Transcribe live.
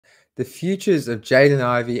The futures of Jaden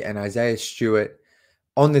Ivey and Isaiah Stewart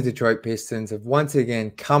on the Detroit Pistons have once again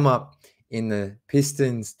come up in the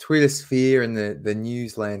Pistons Twitter sphere and the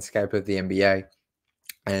news landscape of the NBA.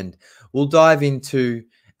 And we'll dive into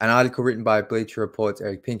an article written by Bleacher Report's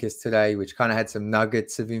Eric Pincus today, which kind of had some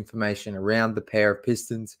nuggets of information around the pair of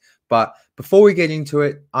Pistons. But before we get into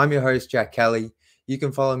it, I'm your host, Jack Kelly. You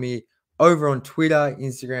can follow me over on Twitter,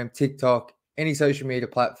 Instagram, TikTok, any social media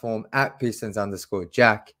platform at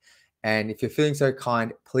Pistons_Jack. And if you're feeling so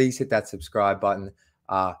kind, please hit that subscribe button.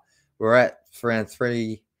 We're at around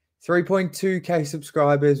 3.2K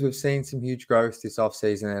subscribers. We've seen some huge growth this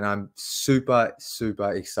offseason, and I'm super,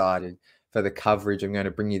 super excited for the coverage I'm going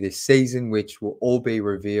to bring you this season, which will all be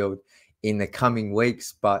revealed in the coming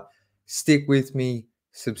weeks. But stick with me,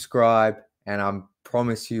 subscribe, and I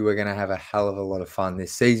promise you we're going to have a hell of a lot of fun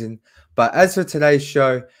this season. But as for today's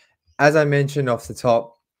show, as I mentioned off the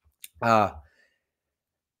top,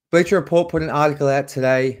 Bleacher Report put an article out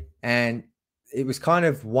today, and it was kind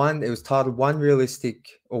of it was titled One Realistic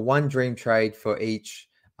or One Dream Trade for Each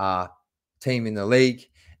team in the league.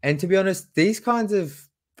 And to be honest, these kinds of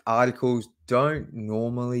articles don't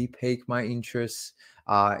normally pique my interest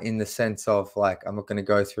in the sense of, like, I'm not going to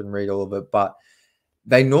go through and read all of it, but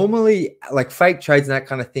they normally, like, fake trades and that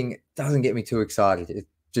kind of thing, it doesn't get me too excited. It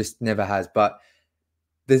just never has. But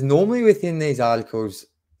there's normally within these articles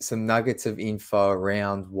some nuggets of info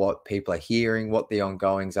around what people are hearing, what the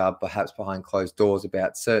ongoings are, perhaps behind closed doors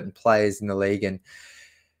about certain players in the league. And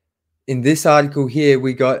in this article here,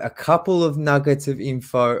 we got a couple of nuggets of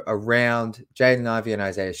info around Jaden Ivey and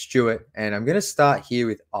Isaiah Stewart. And I'm going to start here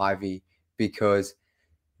with Ivey because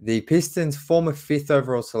the Pistons' former 5th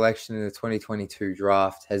overall selection in the 2022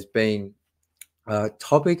 draft has been a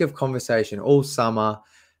topic of conversation all summer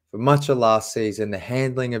for much of last season. The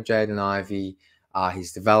handling of Jaden Ivey,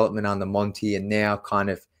 his development under Monty, and now kind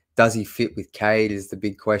of does he fit with Cade is the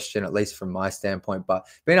big question, at least from my standpoint. But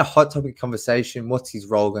been a hot topic conversation. What's his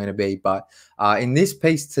role going to be? But in this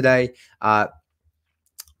piece today,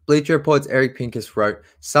 Bleacher Report's Eric Pincus wrote,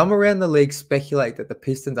 some around the league speculate that the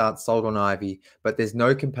Pistons aren't sold on Ivey, but there's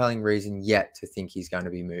no compelling reason yet to think he's going to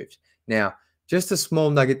be moved. Now, just a small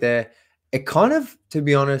nugget there. It kind of, to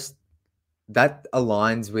be honest, that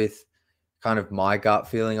aligns with kind of my gut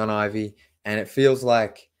feeling on Ivey. And it feels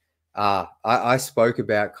like I spoke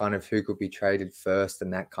about kind of who could be traded first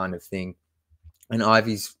and that kind of thing. And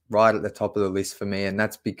Ivey's right at the top of the list for me. And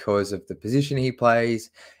that's because of the position he plays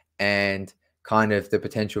and kind of the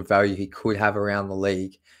potential value he could have around the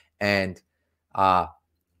league. And I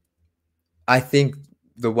think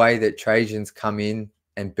the way that Trajan's come in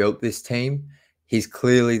and built this team,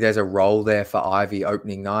 there's a role there for Ivey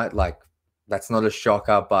opening night. Like, that's not a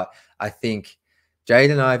shocker, but I think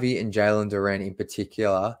Jaden Ivey and Jalen Duren in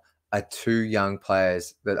particular are two young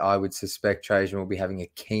players that I would suspect Trajan will be having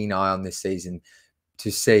a keen eye on this season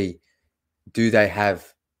to see,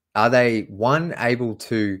 are they, one, able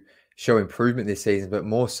to show improvement this season, but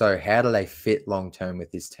more so, how do they fit long-term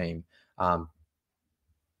with this team?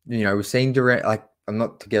 We've seen Duren, like, I'm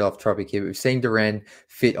not to get off topic here, but we've seen Duren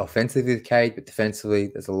fit offensively with Cade, but defensively,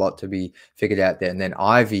 there's a lot to be figured out there. And then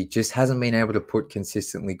Ivey just hasn't been able to put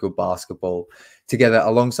consistently good basketball together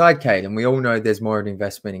alongside Cade. And we all know there's more of an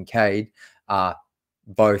investment in Cade,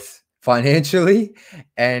 both financially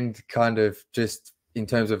and kind of just in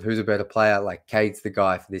terms of who's a better player. Like, Cade's the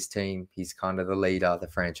guy for this team. He's kind of the leader, the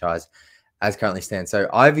franchise as currently stands. So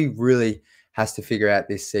Ivey really has to figure out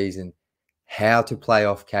this season how to play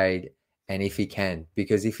off Cade, and if he can,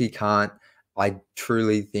 because if he can't, I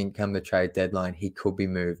truly think come the trade deadline, he could be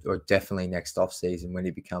moved, or definitely next offseason when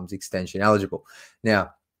he becomes extension eligible.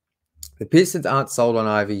 Now, the Pistons aren't sold on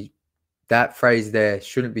Ivey. That phrase there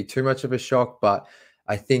shouldn't be too much of a shock, but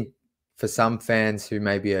I think for some fans who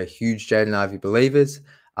maybe are huge Jaden Ivey believers,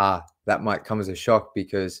 that might come as a shock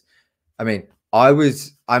because, I mean, I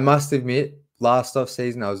must admit, last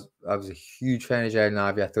offseason, I was a huge fan of Jaden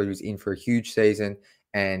Ivey. I thought he was in for a huge season,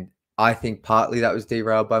 and I think partly that was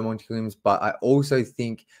derailed by Monty Williams, but I also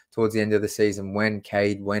think towards the end of the season when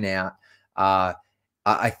Cade went out,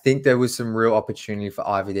 I think there was some real opportunity for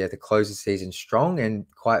Ivey there to close the season strong. And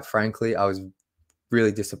quite frankly, I was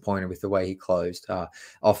really disappointed with the way he closed.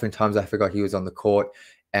 Oftentimes I forgot he was on the court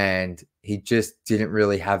and he just didn't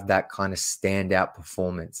really have that kind of standout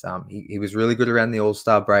performance. He was really good around the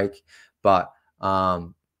All-Star break, but,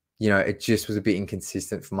 it just was a bit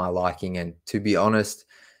inconsistent for my liking. And to be honest,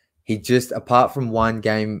 he just, apart from one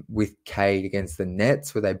game with Cade against the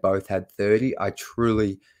Nets where they both had 30, I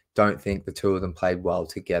truly don't think the two of them played well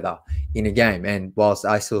together in a game. And whilst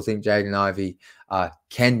I still think Jaden Ivey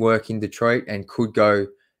can work in Detroit and could go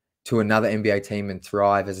to another NBA team and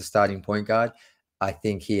thrive as a starting point guard, I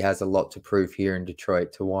think he has a lot to prove here in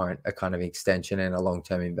Detroit to warrant a kind of extension and a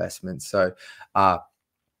long-term investment. So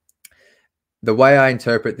the way I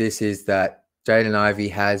interpret this is that Jaden Ivey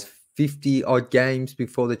has 50 odd games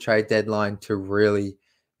before the trade deadline to really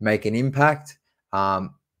make an impact.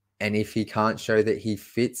 And if he can't show that he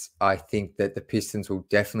fits, I think that the Pistons will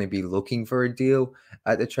definitely be looking for a deal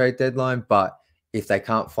at the trade deadline. But if they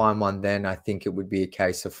can't find one, then I think it would be a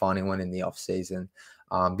case of finding one in the offseason.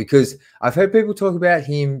 Because I've heard people talk about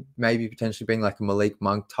him maybe potentially being like a Malik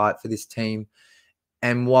Monk type for this team.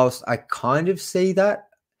 And whilst I kind of see that,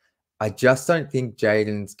 I just don't think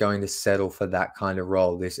Jaden's going to settle for that kind of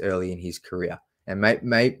role this early in his career. And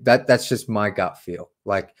that's just my gut feel.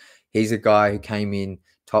 Like, he's a guy who came in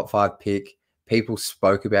top 5 pick. People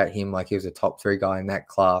spoke about him like he was a top 3 guy in that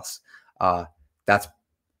class. That's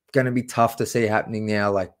going to be tough to see happening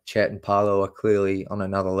now. Like, Chet and Paolo are clearly on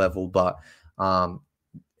another level, but I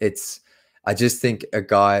just think a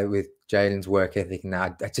guy with Jaden's work ethic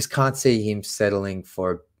now, I just can't see him settling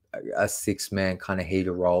for a 6-man kind of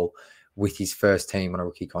heater role with his first team on a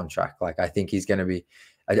rookie contract. Like, I think he's going to be,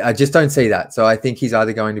 I just don't see that. So I think he's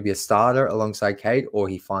either going to be a starter alongside Cade or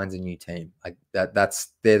he finds a new team. They're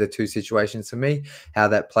the two situations for me. How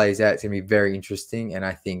that plays out, it's going to be very interesting. And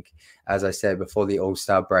I think, as I said, before the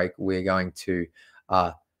All-Star break, we're going to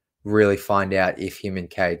really find out if him and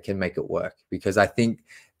Cade can make it work. Because I think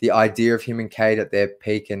the idea of him and Cade at their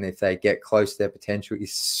peak, and if they get close to their potential,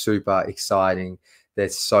 is super exciting. They're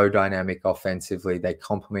so dynamic offensively. They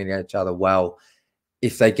complement each other well.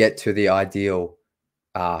 If they get to the ideal,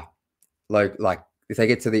 if they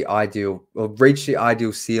get to the ideal or reach the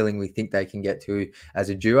ideal ceiling we think they can get to as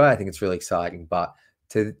a duo, I think it's really exciting. But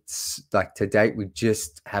to date, we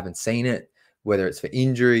just haven't seen it, whether it's for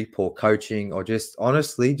injury, poor coaching, or just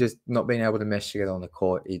honestly just not being able to mesh together on the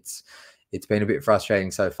court. It's been a bit frustrating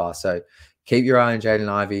so far. So keep your eye on Jaden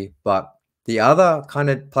Ivey. But the other kind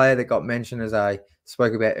of player that got mentioned, as I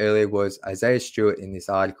spoke about earlier, was Isaiah Stewart in this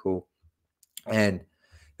article. And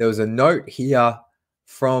there was a note here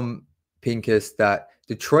from Pincus that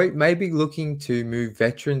Detroit may be looking to move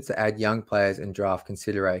veterans to add young players and draft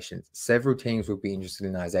considerations. Several teams will be interested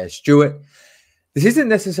in Isaiah Stewart. This isn't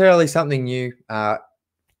necessarily something new.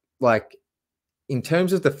 Like, in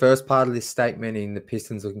terms of the first part of this statement, in the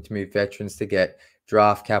Pistons looking to move veterans to get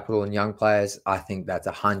draft capital and young players, I think that's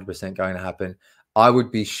 100% going to happen. I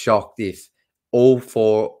would be shocked if all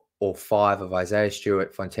 4 or 5 of Isaiah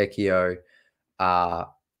Stewart, Fontecchio,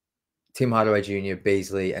 Tim Hardaway Jr.,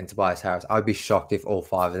 Beasley, and Tobias Harris, I'd be shocked if all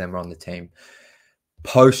 5 of them are on the team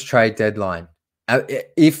post-trade deadline.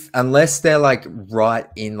 Unless they're like right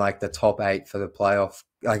in like the top 8 for the playoff.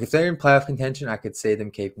 Like, if they're in playoff contention, I could see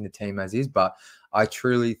them keeping the team as is. But I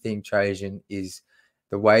truly think Trajan is,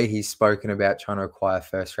 the way he's spoken about trying to acquire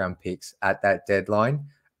first-round picks at that deadline,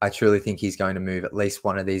 I truly think he's going to move at least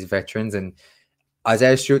one of these veterans. And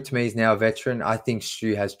Isaiah Stewart, to me, is now a veteran. I think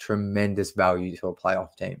Stu has tremendous value to a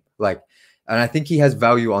playoff team. And I think he has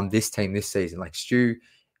value on this team this season. Like, Stu,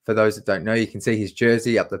 for those that don't know, you can see his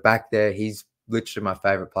jersey up the back there. He's literally my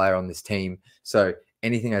favorite player on this team. So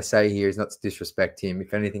anything I say here is not to disrespect him.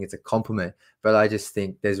 If anything, it's a compliment. But I just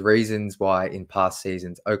think there's reasons why in past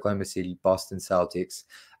seasons, Oklahoma City, Boston Celtics,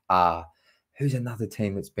 who's another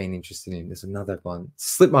team that's been interested in? There's another one.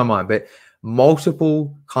 Slipped my mind. But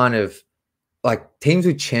multiple kind of like teams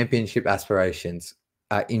with championship aspirations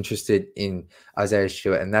are interested in Isaiah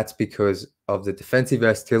Stewart. And that's because of the defensive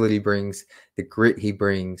versatility he brings, the grit he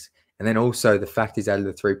brings, and then also the fact he's added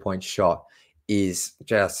a 3-point shot is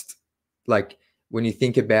just like, when you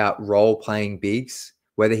think about role-playing bigs,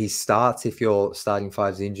 whether he starts if your starting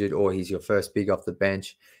 5's injured or he's your first big off the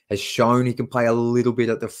bench, has shown he can play a little bit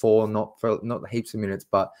at the 4, not heaps of minutes,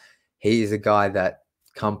 but he is a guy that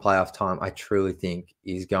come playoff time, I truly think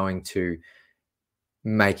is going to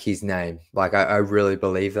make his name. Like, I really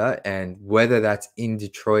believe that. And whether that's in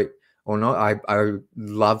Detroit or not, I would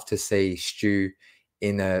love to see Stu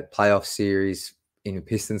in a playoff series in the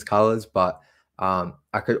Pistons colors. But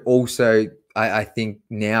I could also, I think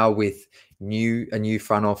now with a new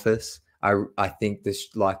front office, I think the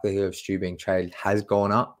likelihood of Stu being traded has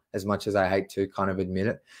gone up, as much as I hate to kind of admit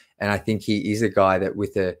it. And I think he is a guy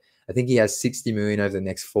that I think he has $60 million over the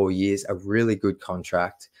next 4 years, a really good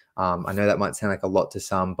contract. I know that might sound like a lot to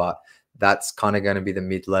some, but that's kind of going to be the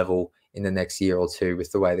mid-level in the next year or two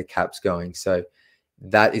with the way the cap's going. So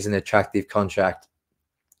that is an attractive contract.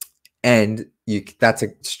 And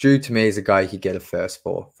Stu, to me, is a guy you could get a first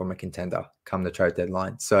for from a contender come the trade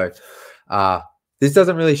deadline. So this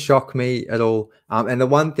doesn't really shock me at all. And the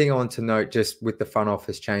one thing I want to note, just with the front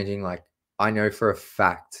office changing, like, I know for a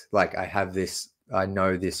fact, like I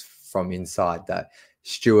know this from inside, that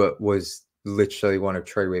Stewart was literally one of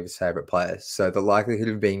Troy Weaver's favorite players. So the likelihood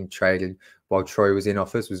of being traded while Troy was in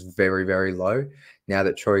office was very, very low. Now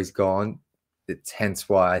that Troy's gone, it's hence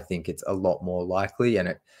why I think it's a lot more likely.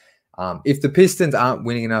 And if the Pistons aren't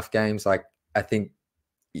winning enough games, like I think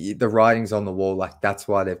the writing's on the wall. Like that's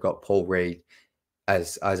why they've got Paul Reed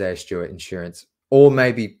as Isaiah Stewart insurance, or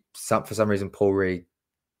maybe for some reason Paul Reed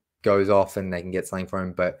goes off and they can get something from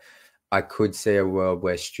him. But I could see a world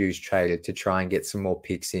where Stu's traded to try and get some more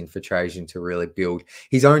picks in for Trajan to really build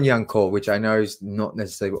his own young core, which I know is not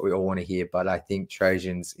necessarily what we all want to hear, but I think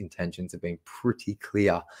Trajan's intentions have been pretty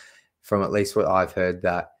clear from at least what I've heard,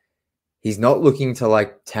 that he's not looking to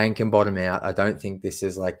like tank and bottom out. I don't think this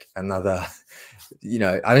is like another,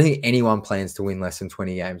 I don't think anyone plans to win less than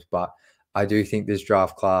 20 games, but I do think this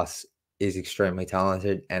draft class is extremely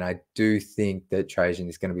talented. And I do think that Trajan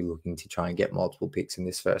is going to be looking to try and get multiple picks in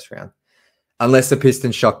this first round. Unless the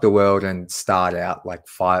Pistons shock the world and start out like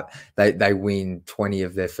they win 20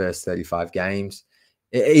 of their first 35 games.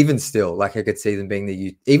 Even still, like I could see them being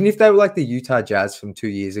even if they were like the Utah Jazz from 2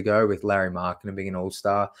 years ago with Larry Markkinen being an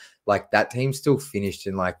all-star, like that team still finished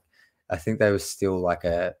in like, I think they were still like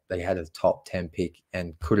they had a top 10 pick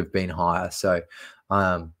and could have been higher. So,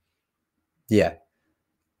 yeah,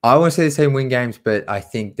 I want to see this team win games, but I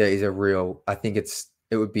think it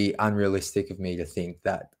would be unrealistic of me to think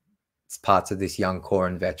that parts of this young core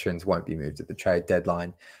and veterans won't be moved at the trade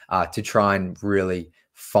deadline to try and really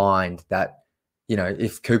find that,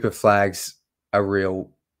 if Cooper flags a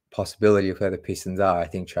real possibility of where the Pistons are, I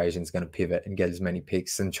think Trajan's going to pivot and get as many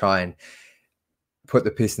picks and try and put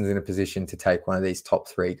the Pistons in a position to take one of these top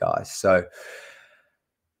 3 guys. So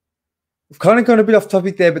I've kind of gone a bit off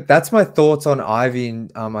topic there, but that's my thoughts on Ivey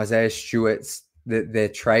and Isaiah Stewart's their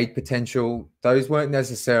trade potential. Those weren't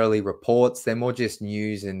necessarily reports. They're more just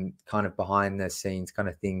news and kind of behind the scenes kind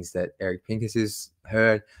of things that Eric Pincus has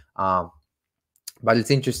heard. But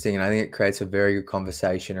it's interesting, and I think it creates a very good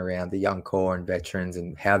conversation around the young core and veterans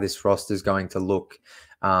and how this roster is going to look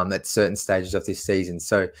at certain stages of this season.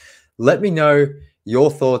 So let me know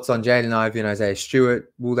your thoughts on Jaden Ivey and Isaiah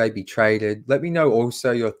Stewart. Will they be traded? Let me know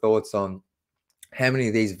also your thoughts on how many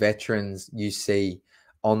of these veterans you see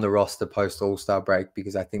on the roster post All-Star break,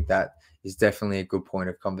 because I think that is definitely a good point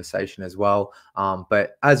of conversation as well.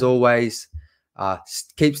 But as always,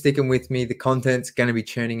 keep sticking with me. The content's going to be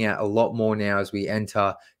churning out a lot more now as we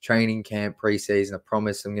enter training camp, preseason. I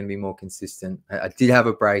promise I'm going to be more consistent. I did have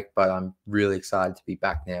a break, but I'm really excited to be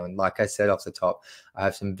back now. And like I said off the top, I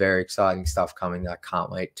have some very exciting stuff coming that I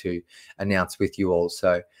can't wait to announce with you all.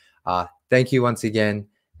 So thank you once again.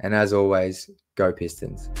 And as always, go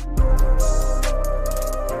Pistons.